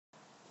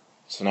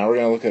So now we're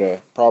going to look at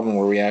a problem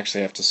where we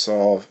actually have to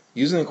solve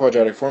using the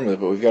quadratic formula,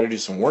 but we've got to do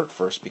some work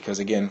first because,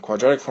 again,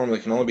 quadratic formula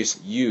can only be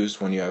used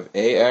when you have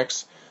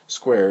ax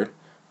squared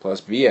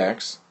plus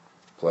bx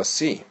plus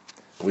c.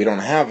 We don't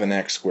have an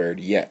x squared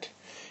yet.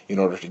 In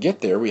order to get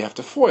there, we have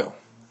to FOIL.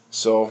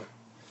 So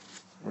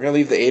we're going to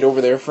leave the 8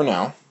 over there for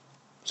now.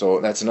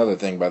 So that's another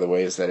thing, by the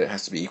way, is that it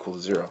has to be equal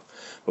to 0.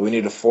 But we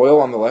need to FOIL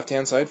on the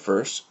left-hand side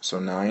first. So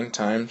 9x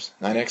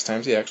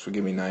times the x will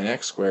give me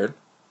 9x squared.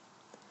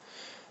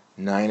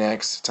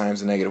 9x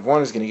times the negative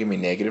 1 is going to give me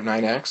negative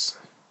 9x.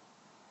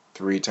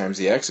 3 times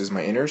the x is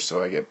my inner,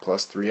 so I get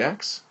plus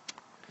 3x.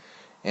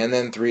 And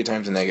then 3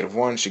 times the negative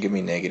 1 should give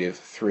me negative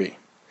 3.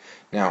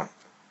 Now,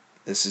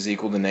 this is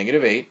equal to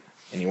negative 8,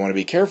 and you want to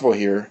be careful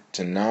here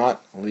to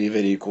not leave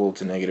it equal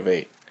to negative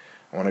 8.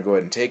 I want to go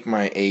ahead and take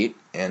my 8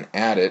 and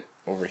add it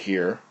over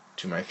here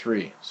to my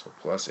 3. So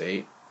plus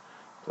 8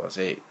 plus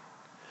 8.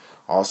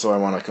 Also, I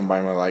want to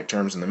combine my like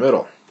terms in the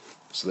middle.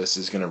 So this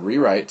is going to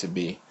rewrite to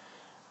be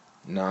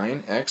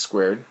 9x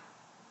squared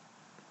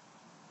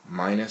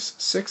minus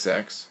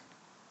 6x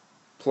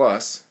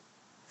plus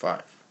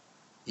 5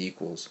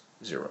 equals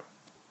 0.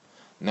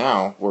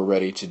 Now we're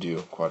ready to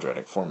do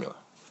quadratic formula.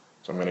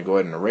 So I'm going to go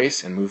ahead and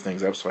erase and move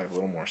things up so I have a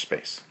little more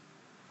space.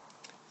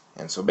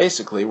 And so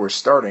basically we're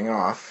starting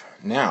off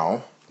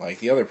now, like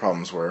the other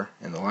problems were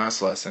in the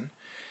last lesson,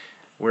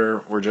 where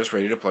we're just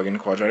ready to plug in a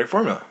quadratic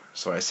formula.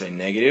 So I say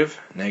negative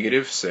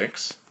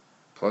 6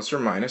 plus or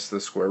minus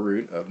the square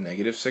root of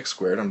negative 6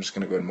 squared. I'm just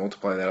going to go ahead and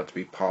multiply that out to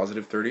be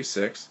positive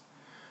 36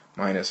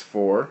 minus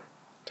 4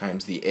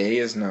 times the a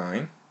is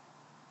 9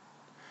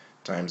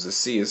 times the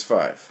c is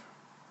 5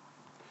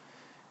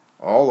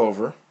 all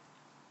over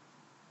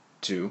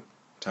 2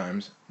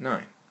 times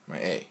 9, my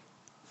a.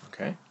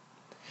 Okay?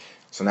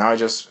 So now I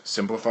just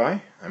simplify.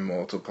 I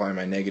multiply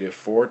my negative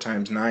 4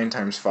 times 9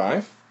 times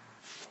 5.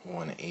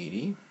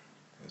 180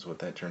 is what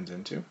that turns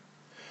into.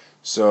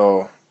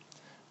 So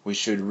we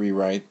should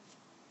rewrite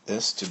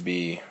this to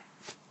be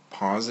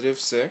positive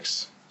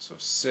 6, so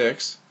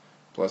 6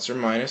 plus or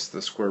minus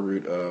the square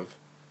root of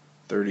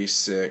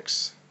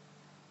 36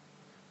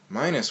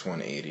 minus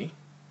 180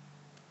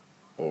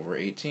 over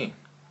 18.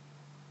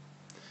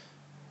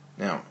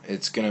 Now,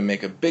 it's going to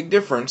make a big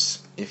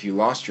difference if you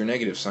lost your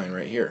negative sign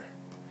right here,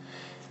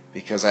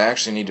 because I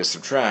actually need to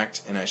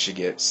subtract, and I should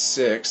get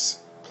 6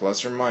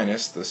 plus or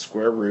minus the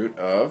square root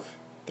of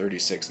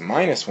 36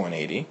 minus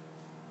 180,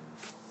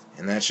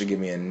 and that should give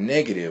me a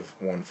negative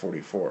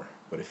 144.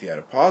 But if you had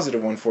a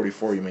positive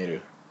 144, you made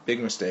a big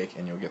mistake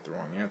and you'll get the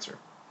wrong answer.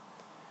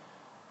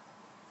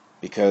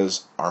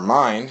 Because our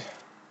mind,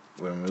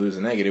 when we lose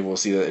a negative, we'll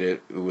see that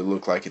it would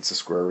look like it's the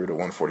square root of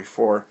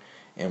 144,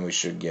 and we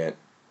should get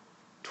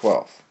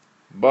 12.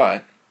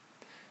 But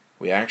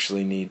we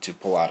actually need to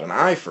pull out an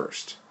I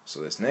first.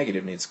 So this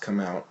negative needs to come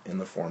out in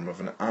the form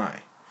of an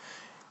I.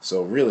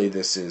 So really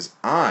this is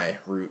I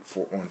root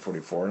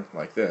 144,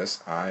 like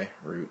this, I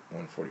root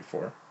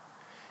 144.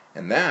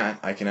 And that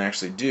I can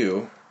actually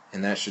do,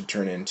 and that should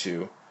turn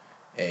into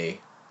a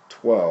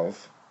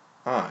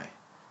 12i,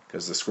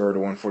 because the square root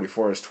of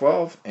 144 is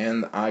 12,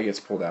 and the I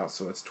gets pulled out,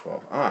 so it's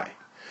 12i.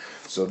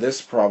 So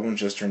this problem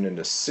just turned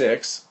into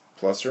 6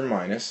 plus or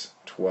minus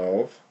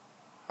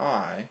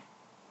 12i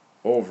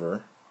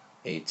over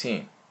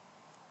 18.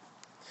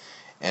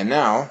 And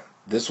now,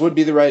 this would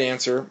be the right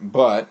answer,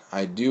 but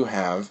I do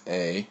have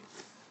a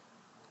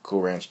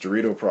Cool Ranch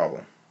Dorito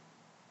problem.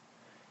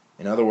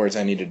 In other words,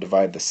 I need to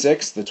divide the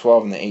 6, the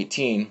 12, and the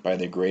 18 by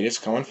the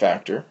greatest common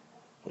factor,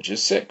 which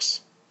is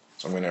 6.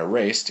 So I'm going to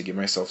erase to give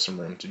myself some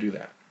room to do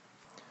that.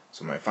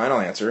 So my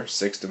final answer,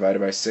 6 divided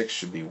by 6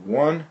 should be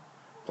 1,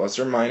 plus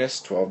or minus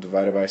 12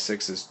 divided by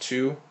 6 is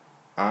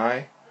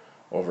 2i,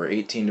 over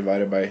 18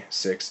 divided by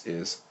 6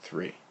 is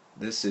 3.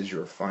 This is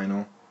your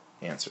final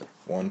answer.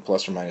 1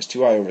 plus or minus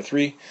 2i over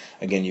 3.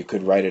 Again, you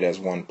could write it as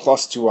 1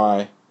 plus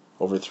 2i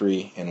over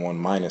 3 and 1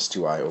 minus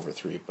 2i over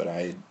 3, but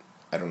I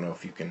don't know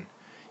if you can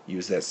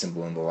use that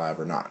symbol in the lab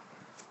or not.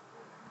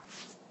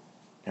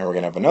 Now we're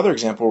going to have another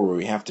example where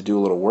we have to do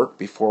a little work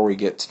before we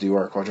get to do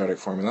our quadratic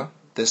formula.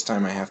 This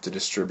time I have to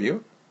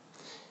distribute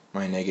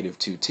my negative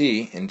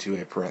 2t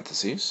into a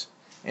parentheses,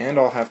 and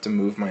I'll have to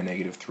move my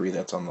negative 3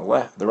 that's on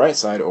the right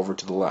side over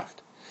to the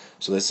left.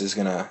 So this is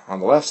going to, on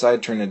the left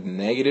side, turn into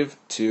negative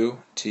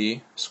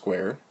 2t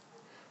squared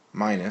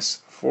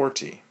minus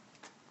 4t.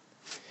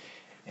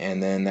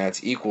 And then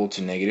that's equal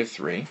to negative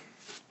 3.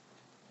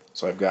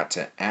 So I've got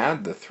to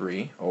add the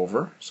 3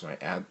 over, so I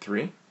add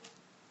 3.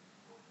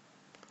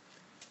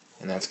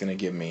 And that's going to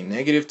give me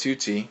negative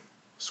 2t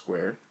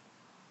squared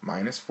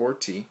minus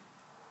 4t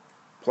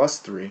plus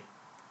 3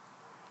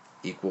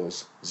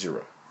 equals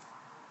 0.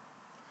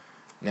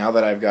 Now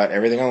that I've got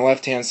everything on the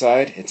left-hand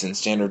side, it's in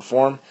standard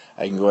form,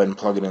 I can go ahead and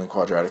plug it in the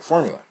quadratic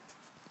formula.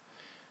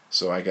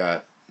 So I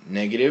got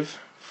negative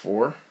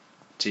 4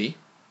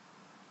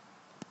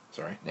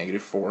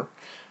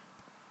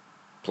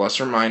 plus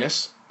or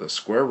minus the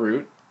square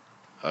root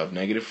of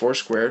negative 4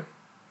 squared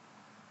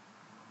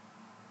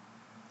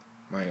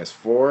minus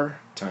 4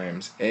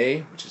 times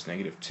a, which is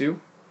negative 2,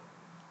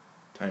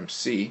 times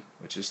c,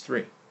 which is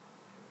 3,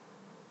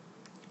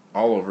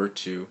 all over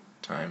 2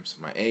 times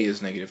my a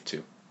is negative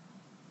 2.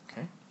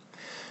 Okay?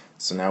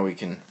 So now we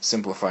can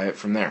simplify it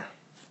from there.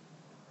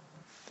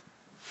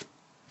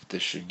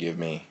 This should give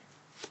me,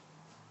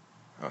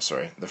 oh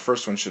sorry, the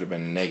first one should have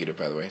been negative,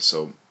 by the way,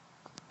 so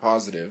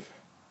positive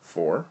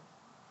 4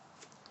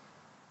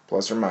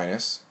 plus or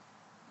minus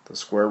the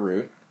square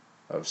root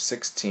of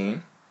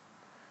 16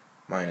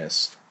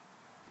 minus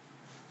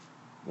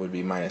would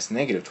be minus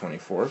negative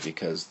 24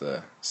 because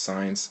the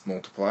signs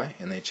multiply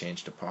and they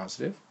change to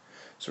positive.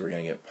 So we're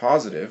going to get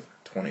positive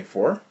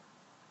 24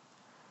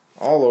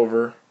 all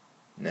over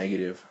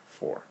negative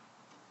 4.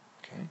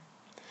 Okay.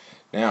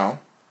 Now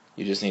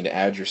you just need to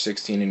add your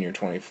 16 and your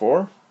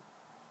 24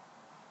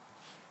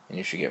 and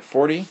you should get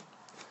 40.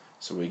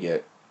 So we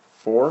get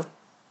 4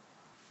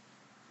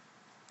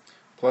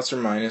 plus or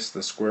minus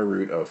the square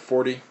root of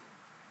 40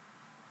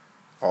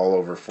 all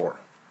over 4.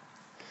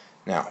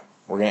 Now,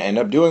 we're going to end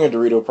up doing a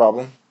Dorito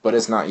problem, but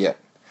it's not yet.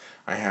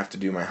 I have to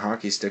do my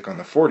hockey stick on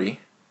the 40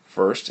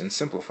 first and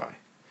simplify.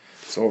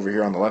 So over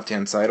here on the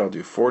left-hand side, I'll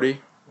do 40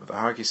 with a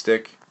hockey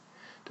stick.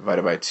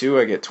 Divided by 2,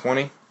 I get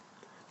 20.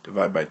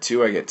 Divide by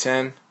 2, I get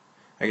 10.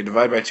 I can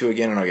divide by 2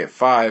 again and I'll get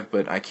 5,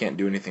 but I can't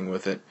do anything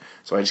with it.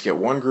 So I just get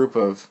one group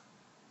of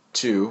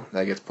 2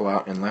 that gets pulled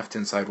out, and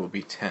left-hand side will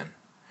be 10.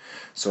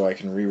 So I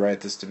can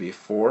rewrite this to be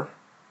 4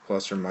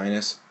 plus or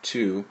minus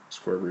 2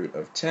 square root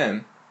of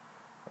 10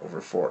 over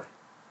 4.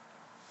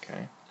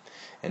 Okay,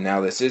 and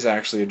now this is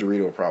actually a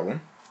Dorito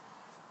problem.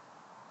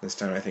 This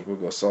time I think we'll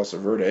go salsa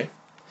verde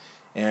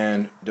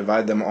and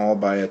divide them all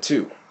by a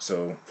 2.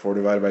 So 4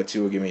 divided by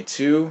 2 will give me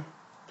 2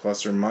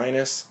 plus or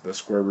minus the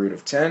square root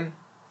of 10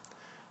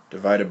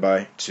 divided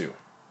by 2.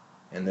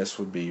 And this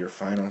would be your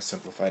final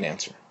simplified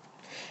answer.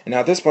 And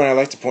now at this point I'd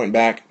like to point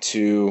back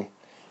to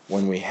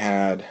when we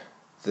had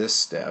this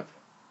step,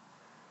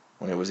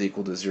 when it was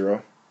equal to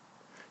 0.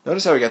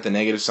 Notice how we got the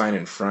negative sign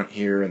in front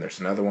here, and there's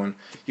another one.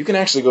 You can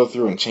actually go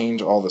through and change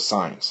all the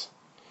signs,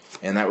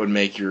 and that would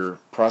make your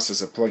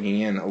process of plugging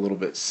in a little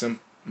bit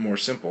more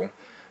simple.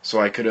 So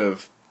I could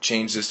have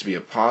changed this to be a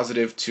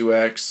positive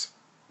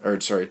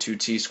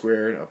 2t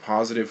squared, a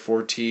positive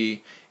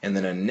 4t, and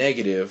then a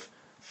negative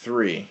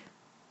 3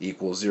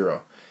 equals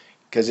 0.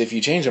 Because if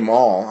you change them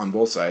all on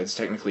both sides,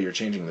 technically you're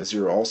changing the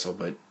 0 also,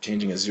 but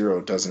changing a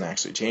 0 doesn't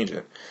actually change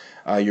it.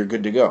 You're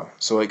good to go.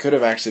 So it could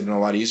have actually been a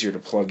lot easier to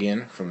plug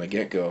in from the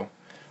get-go,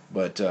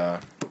 but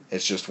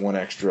it's just one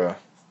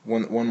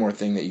more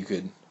thing that you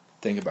could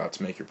think about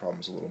to make your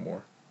problems a little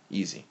more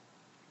easy.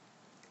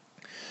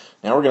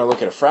 Now we're going to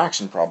look at a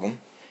fraction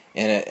problem,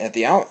 and at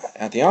the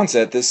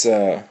onset this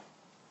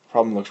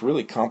problem looks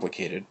really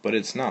complicated, but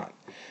it's not.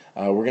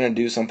 We're going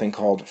to do something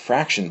called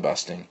fraction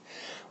busting,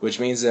 which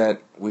means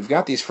that we've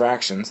got these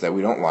fractions that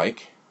we don't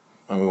like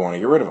and we want to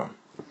get rid of them.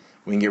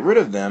 We can get rid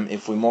of them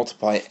if we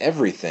multiply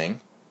everything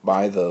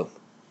by the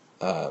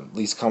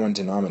least common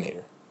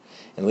denominator.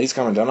 And the least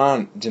common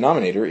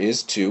denominator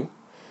is 2,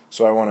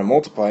 so I want to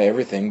multiply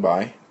everything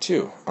by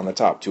 2 on the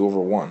top, 2 over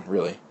 1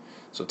 really.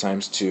 So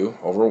times 2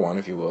 over 1,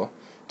 if you will,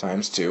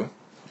 times 2.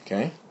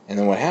 Okay? And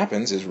then what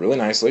happens is, really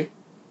nicely,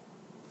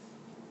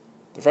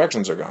 the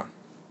fractions are gone.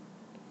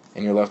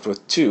 And you're left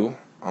with 2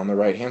 on the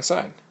right hand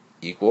side,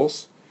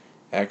 equals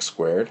x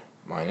squared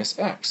minus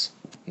x.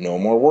 No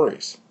more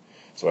worries.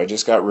 So I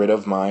just got rid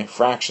of my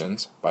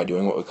fractions by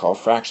doing what we call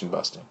fraction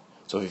busting.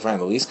 So if you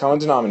find the least common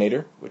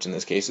denominator, which in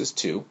this case is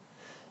 2,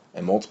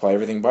 and multiply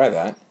everything by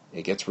that,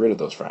 it gets rid of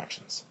those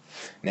fractions.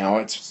 Now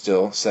it's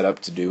still set up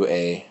to do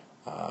a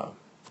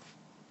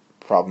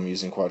problem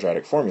using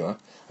quadratic formula.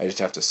 I just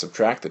have to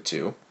subtract the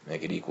 2,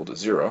 make it equal to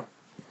 0,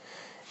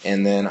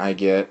 and then I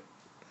get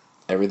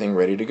everything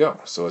ready to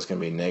go. So it's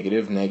going to be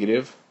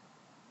negative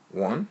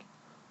 1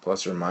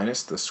 plus or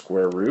minus the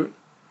square root.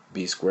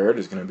 B squared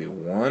is going to be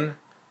 1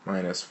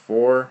 minus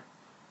 4,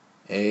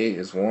 a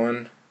is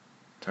 1,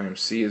 times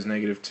c is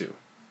negative 2.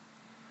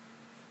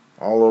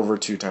 All over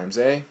 2 times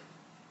a.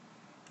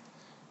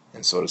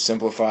 And so to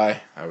simplify,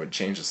 I would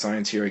change the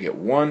signs here. I get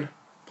 1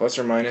 plus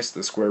or minus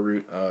the square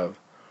root of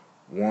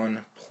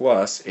 1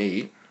 plus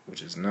 8,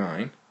 which is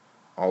 9,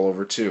 all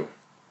over 2.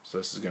 So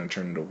this is going to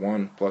turn into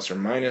 1 plus or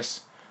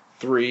minus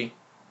 3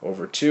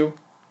 over 2.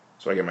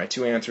 So I get my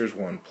two answers,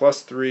 1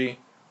 plus 3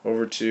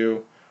 over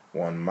 2,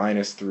 1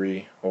 minus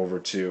 3 over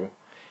 2.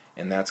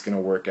 And that's going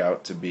to work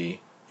out to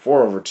be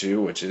 4 over 2,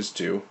 which is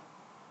 2.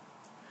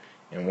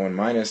 And 1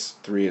 minus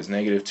 3 is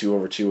negative 2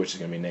 over 2, which is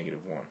going to be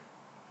negative 1.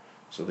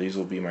 So these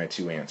will be my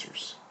two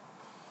answers.